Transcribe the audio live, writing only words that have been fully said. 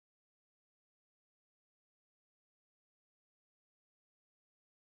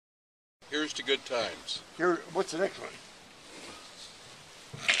Here's to good times. Here, what's the next one?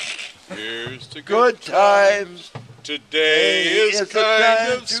 Here's to Good times. Today is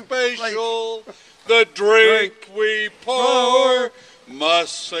kind of special. The drink we pour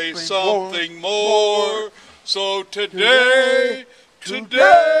must say something more. So today,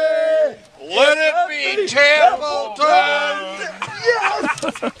 let it be Temple time.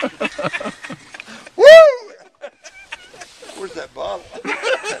 Yes! Woo! Where's that bottle?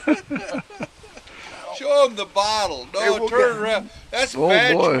 Show him the bottle. No, turn around. That's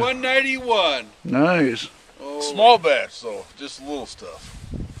batch 191. Nice. Oh. Small batch, though. Just little stuff.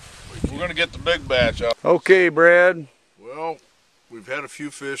 We're going to get the big batch out. Okay, Brad. Well, we've had a few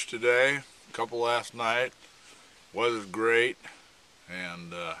fish today. A couple last night. Weather's great.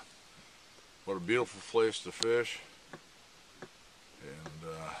 And what a beautiful place to fish.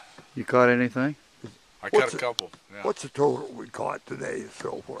 And You caught anything? I caught a couple. Yeah. What's the total we caught today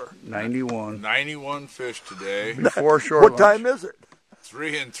so far? 91. 91 fish today. Before short What lunch. time is it?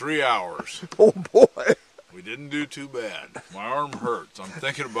 3 hours. Oh boy. We didn't do too bad. My arm hurts. I'm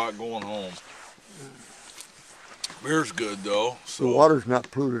thinking about going home. Beer's good though. So The water's not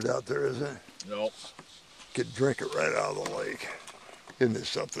polluted out there, is it? nope. Could drink it right out of the lake. Isn't this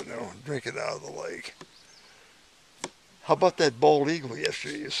something though? Drink it out of the lake. How about that bald eagle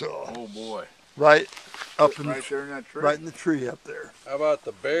yesterday you saw? Oh boy. Right up in Right there in that tree. right in the tree up there. How about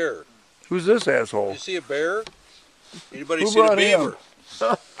the bear? Who's this asshole? You see a bear? Anybody Who seen a brought him?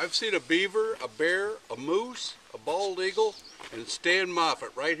 beaver? I've seen a beaver, a bear, a moose, a bald eagle, and Stan Moffat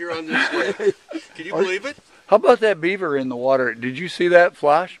right here on this lake. Can you believe it? How about that beaver in the water? Did you see that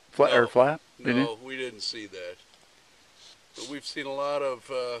flash? Or flap? Did No, we didn't see that. But we've seen a lot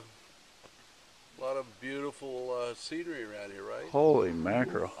of beautiful scenery around here, right? Holy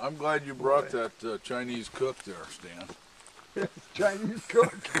mackerel. I'm glad you brought that Chinese cook there, Stan. Chinese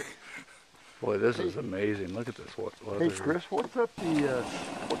cook. Boy, this is amazing. Look at this. What Hey is it? Chris, what's up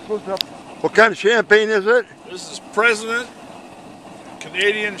what's up? What kind of champagne is it? This is President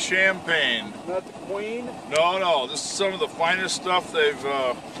Canadian Champagne. Not the Queen? No, this is some of the finest stuff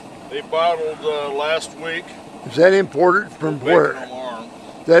they bottled last week. Is that imported from where? Bacon Alarm.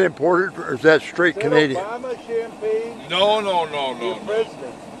 Is that imported or is that straight Canadian? Obama champagne? No.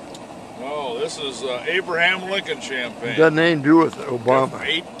 President. No, this is Abraham Lincoln champagne. Doesn't anything do with Obama.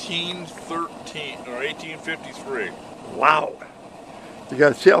 1813 or 1853. Wow. You got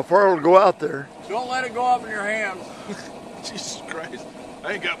to see how far it'll go out there. Don't let it go up in your hands. Jesus Christ,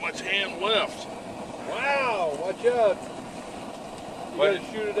 I ain't got much hand left. Wow, watch out. You gotta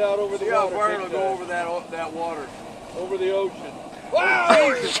shoot it out over the water. how far it'll go over that water. Over the ocean.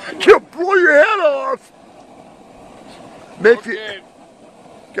 Wow! You'll blow your head off. Make you Okay,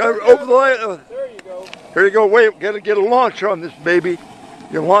 go over the line. There you go. Here you go. Wait, gotta get a launch on this baby.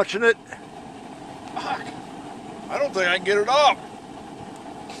 You're launching it. fuck. I don't think I can get it up.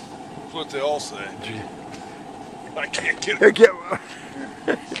 That's what they all say. I can't get Here, it.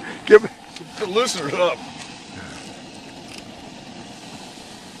 give me. Loosen it up.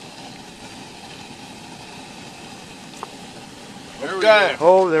 Okay,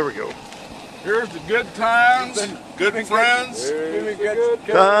 Oh, there we go. here's the good times, good friends, Good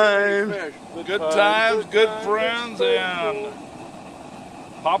Time. good times, good friends, and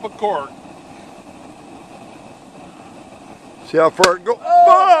pop a cork. See how far it goes.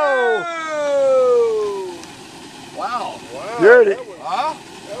 Oh! Wow. Wow. There it is. Huh?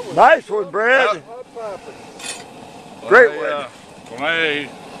 Nice one, Brad. Hot popping. Great one. When I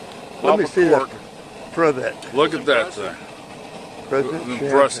Let pop me a see cork, that. Front of that. look at that thing. President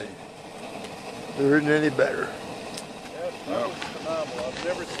Impressive. Champagne. There isn't any better. That was phenomenal. I've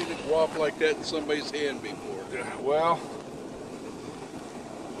never seen it go off like that in somebody's hand before. Well,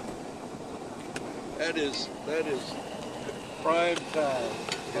 That is prime time.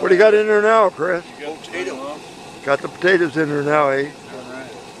 What do you got in there now, Chris? You got potato. Got the potatoes in there now, eh?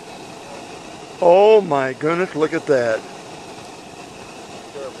 Oh my goodness, look at that.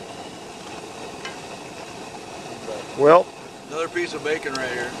 Well, Another piece of bacon right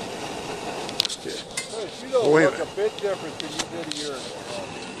here. You don't Wait a look a bit different than you did a year ago.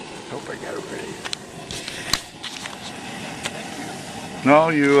 hope I got it ready. No,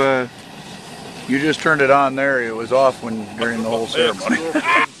 you just turned it on there. It was off during the whole ceremony.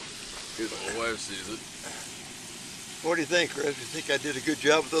 my wife sees it. What do you think, Chris? You think I did a good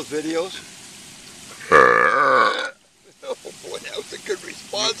job with those videos? Oh boy, that was a good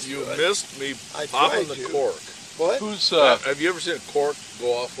response. You to it. missed me I popping tried the to. cork. What? Who's Have you ever seen a cork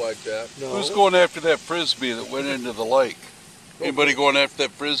go off like that? No. who's going after that frisbee that went into the lake? Anybody going after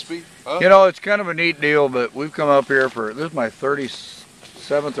that frisbee? Huh? You know, it's kind of a neat deal, but we've come up here this is my 36th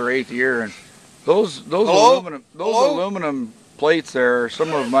 7th or 8th year, and those Hello? aluminum plates there are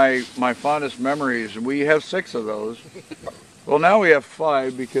some of my fondest memories. We have 6 of those. Well, now we have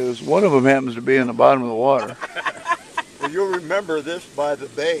 5 because one of them happens to be in the bottom of the water. Well, you'll remember this by the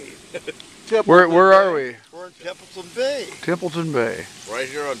bay. Where are we? We're in Templeton Bay. Templeton Bay. Right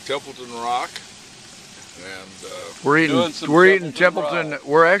here on Templeton Rock. And We're eating Templeton Templeton.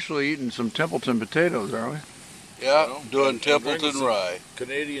 We're actually eating some Templeton potatoes, aren't we? Yeah, Well, doing and Templeton drinking some rye.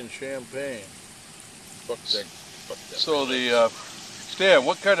 Canadian champagne. Fuck that. So Stan,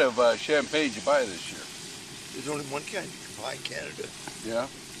 what kind of champagne did you buy this year? There's only one kind you can buy in Canada. Yeah?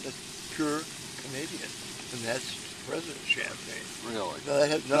 That's pure Canadian, and that's President champagne. Really? No, that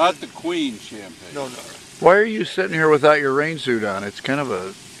has nothing. Not the Queen champagne. No. Why are you sitting here without your rain suit on? It's kind of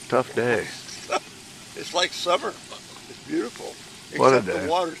a tough day. It's like summer. It's beautiful. What a Except day.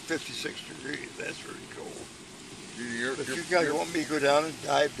 the water's 56 degrees. That's really cold. But You're, you want me to go down and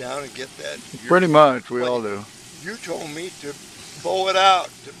dive down and get that? Pretty much, we all do. You told me to bow it out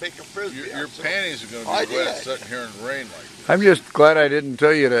to make a frisbee. your So panties are going I to be wet did. sitting here in the rain like this. I'm just glad I didn't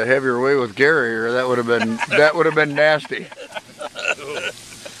tell you to have your way with Gary, or that would have been nasty.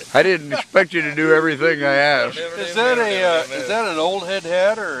 I didn't expect you to do everything I asked. Is that an old head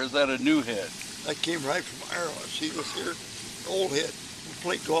hat or is that a new head? I came right from Ireland. See this here? Old head. We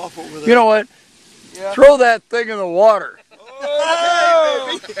played golf over there. You know what? Yeah. Throw that thing in the water.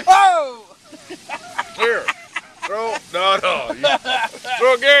 Oh, hey, baby. Oh! Here. Throw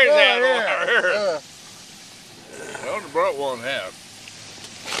Gary's hat over here. I only brought one hat.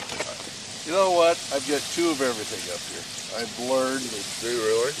 You know what? I've got 2 of everything up here. I've learned. Do you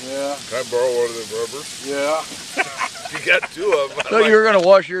really? Yeah. Can I borrow one of them rubbers? Yeah. You got 2 of them. I thought you were going to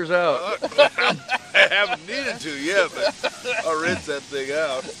wash yours out. I haven't needed to yet, but I'll rinse that thing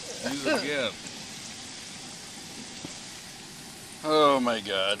out. Use it again. Oh my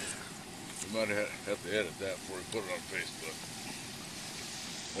God. We might have to edit that before we put it on Facebook.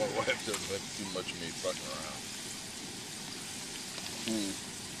 My wife doesn't have too much of me fucking around.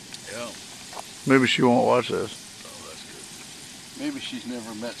 Yeah. Maybe she won't watch this. Oh, that's Maybe she's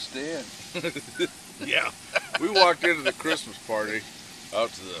never met Stan. good. Yeah. We walked into the Christmas party out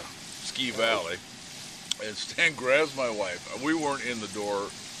to the ski valley, and Stan grabs my wife. We weren't in the door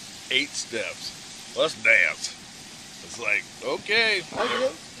 8 steps. Let's dance. It's like, okay. I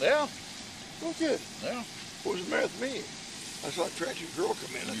did. Yeah. Oh, good. Yeah. What was the matter with me? I saw a attractive girl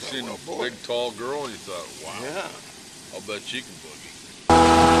come in. I You thought, seen well, a boy. big, tall girl, and you thought, wow, Yeah. I'll bet she can boogie.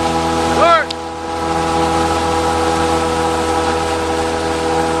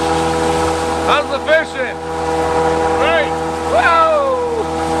 How's the fishing? Great! Whoa!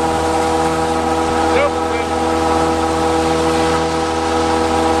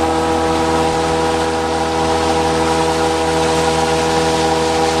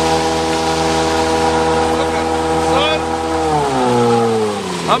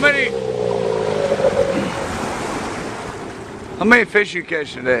 How many fish you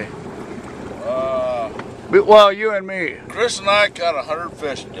catch today? Well, you and me. Chris and I caught 100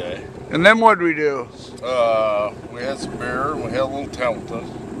 fish today. And then what did we do? We had some beer and we had a little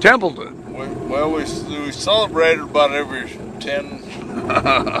Templeton. Templeton. We celebrated about every 10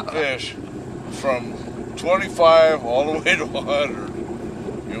 fish from 25 all the way to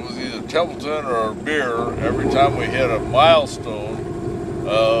 100. It was either Templeton or beer every time we hit a milestone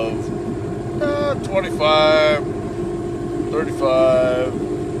of 25, 35,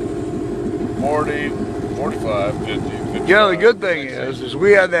 40, 45, 50, 55. Yeah, the good thing is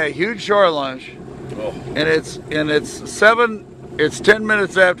we had that huge shore lunch, Oh, and it's 10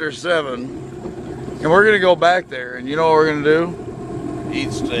 minutes after 7, and we're gonna go back there, and you know what we're gonna do?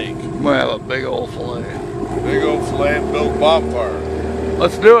 eat steak. We'll have a big old fillet. Big old filet and build a bonfire.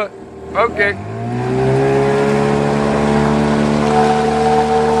 Let's do it. Okay.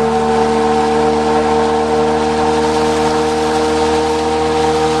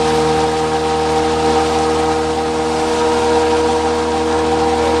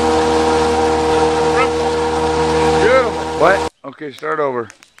 What? Okay, start over.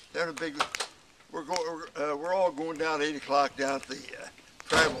 They're a big. We're all going down 8 o'clock down at the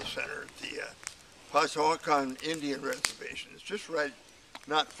tribal center at the Passawakan Indian Reservation. It's just right,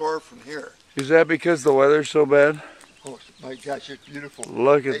 not far from here. Is that because the weather's so bad? Oh my gosh, it's beautiful.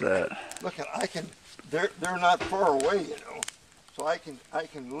 Look at that. Look at I can. They're not far away, you know, so I can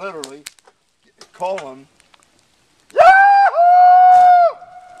literally call them. Yahoo!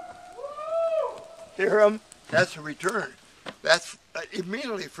 Hear them? That's a return. That's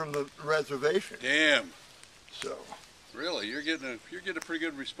immediately from the reservation. Damn. So Really, you're getting a pretty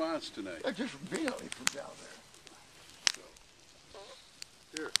good response tonight. just immediately from down there.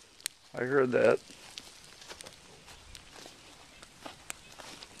 Here. I heard that.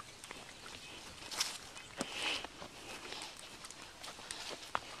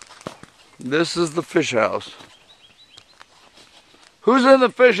 This is the fish house. Who's in the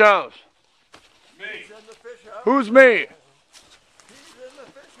fish house? Me. Who's me?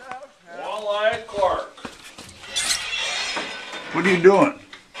 Walleye Clark. What are you doing?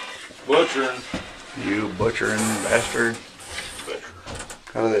 Butchering. You butchering bastard.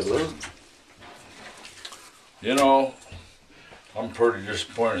 How do they live? You know, I'm pretty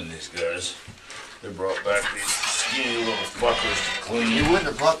disappointed in these guys. They brought back these skinny little fuckers to clean. You wouldn't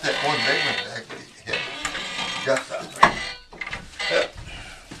have brought that one big one back, but he had guts out there.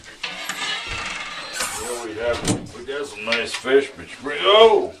 Yeah, we got some nice fish, but you bring,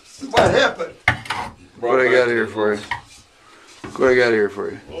 oh! What happened? What I got here for you? What I got here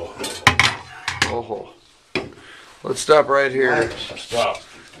for you? Oh, Oh. Let's stop right here. stop.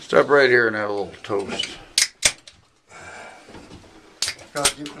 Stop right here and have a little toast.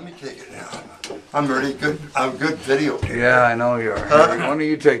 God, let me take it now. I'm really good. I'm good video. Yeah, I know you are. Why don't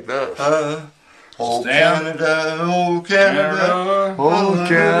you take this? Oh, Stan. Canada, oh, Canada. Oh,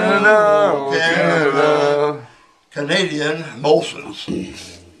 Canada, oh, Canada. Canadian Molson's.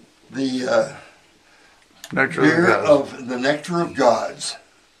 The Nectar beer of of the nectar of gods.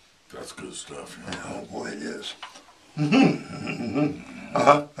 That's good stuff. Oh boy, it is.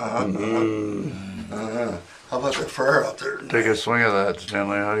 How about the fire out there? Take a swing of that,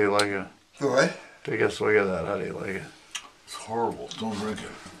 Stanley. How do you like it? Go ahead. Take a swing of that. How do you like it? It's horrible. Don't drink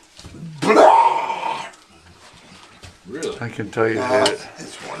it. Blah! Really? I can tell you hate it.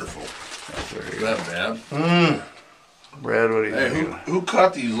 It's wonderful. There you Is go. that bad? Brad, what do you Hey, think? who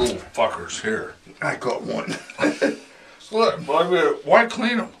caught these little fuckers here? I caught one. Look, why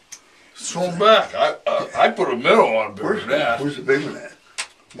clean them? Throw them back. I put a minnow on bigger than that. Where's the big one at?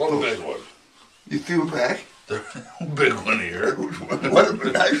 What big one? You threw it back? There's no big one here. What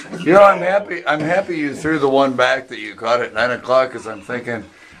a nice one. You know, I'm happy you threw the one back that you caught at 9 o'clock because I'm thinking,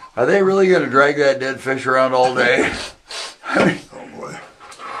 are they really going to drag that dead fish around all day? I mean, Oh boy.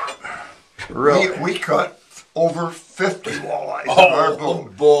 really? We caught over 50 walleyes on our Oh,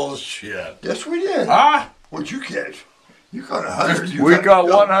 boat. bullshit. Yes, we did. Huh? What'd you catch? You caught 100. We got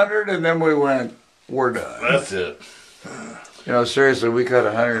 100 and then we went, we're done. That's it. You know, seriously, we caught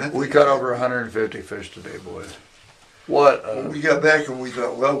 100. We caught over 150 fish today, boys. What When a, we got back and we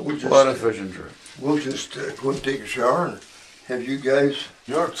thought, well, what a fishing trip. we'll just go and take a shower and have you guys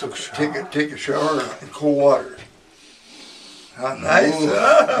You already took a shower. take a shower in cold water. How nice.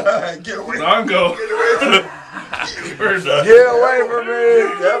 Get away. Now go. Get away from me. We're done. Get away from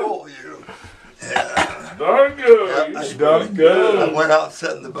me! Devil, you. Yeah. Done good. I- You done good. I went out and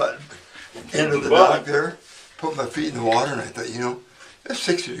sat in the butt end of the dock there, put my feet in the water, and I thought, you know, it's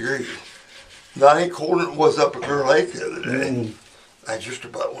 60 degrees. Not any colder than it was up at Clear Lake the other day. I just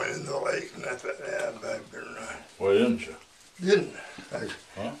about went in the lake, and I thought, yeah, I better not. Why didn't you? Didn't.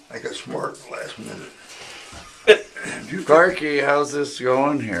 Huh? I got smart at the last minute. Clarky, how's this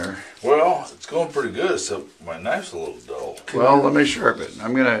going here? Well, it's going pretty good, except my knife's a little dull. Well, let me sharpen it.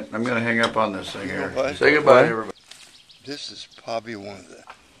 I'm gonna hang up on this thing here. what? Say goodbye, everybody. This is probably one of the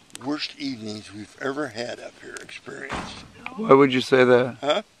worst evenings we've ever had up here experienced. Why would you say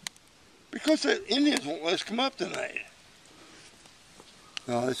that? Because the Indians won't let us come up tonight.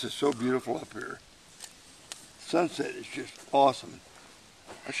 No, this is so beautiful up here. Sunset is just awesome.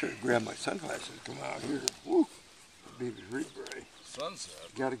 I should have grabbed my sunglasses and come out here. Woo! The baby's really bright. Sunset.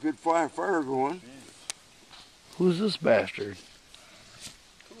 Got a good fire going. Who's this bastard?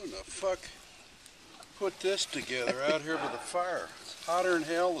 Who in the fuck put this together out here with a fire? It's hotter than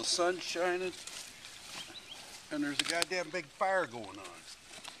hell, the sun's shining, and there's a goddamn big fire going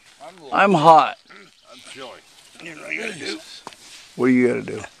on. I'm hot. I'm chilly. You know what I gotta do? What do you gotta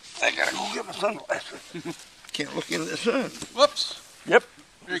do? I gotta go get my sunglasses. Can't look into the sun. Whoops. Yep.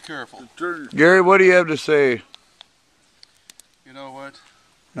 Be careful. Gary, what do you have to say? You know what?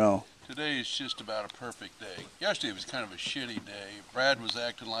 No. Today is just about a perfect day. Yesterday was kind of a shitty day. Brad was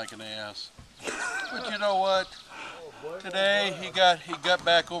acting like an ass. But you know what? Today he got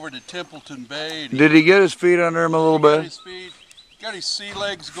back over to Templeton Bay. And Did he get his feet under him a little got bit? his feet, got his sea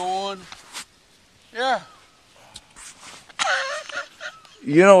legs going. Yeah.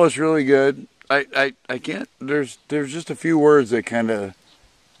 You know what's really good? I can't. There's just a few words that kind of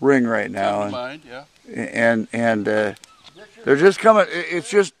ring right now, Never mind. Yeah. and they're just coming.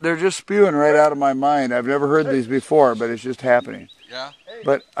 They're just spewing right out of my mind. I've never heard these before, but it's just happening. Yeah.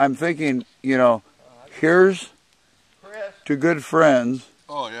 But I'm thinking, you know, here's to good friends.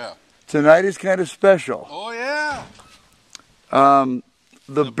 Oh yeah. Tonight is kind of special. Oh yeah.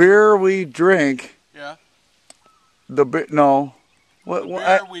 the beer we drink. Yeah. The beer, no. What?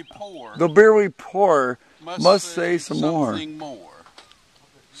 The beer we pour must say some more. Something more.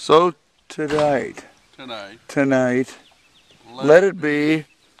 So tonight, let it be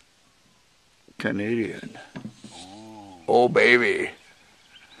Canadian. Oh baby.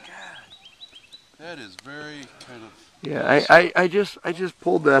 God, that is very kind of. Yeah, I just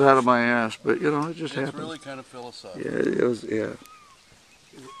pulled that out of my ass, but you know it just happened. It's really kind of philosophical. Yeah, it was. Yeah.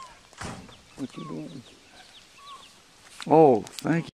 What you doing? Oh, thank you.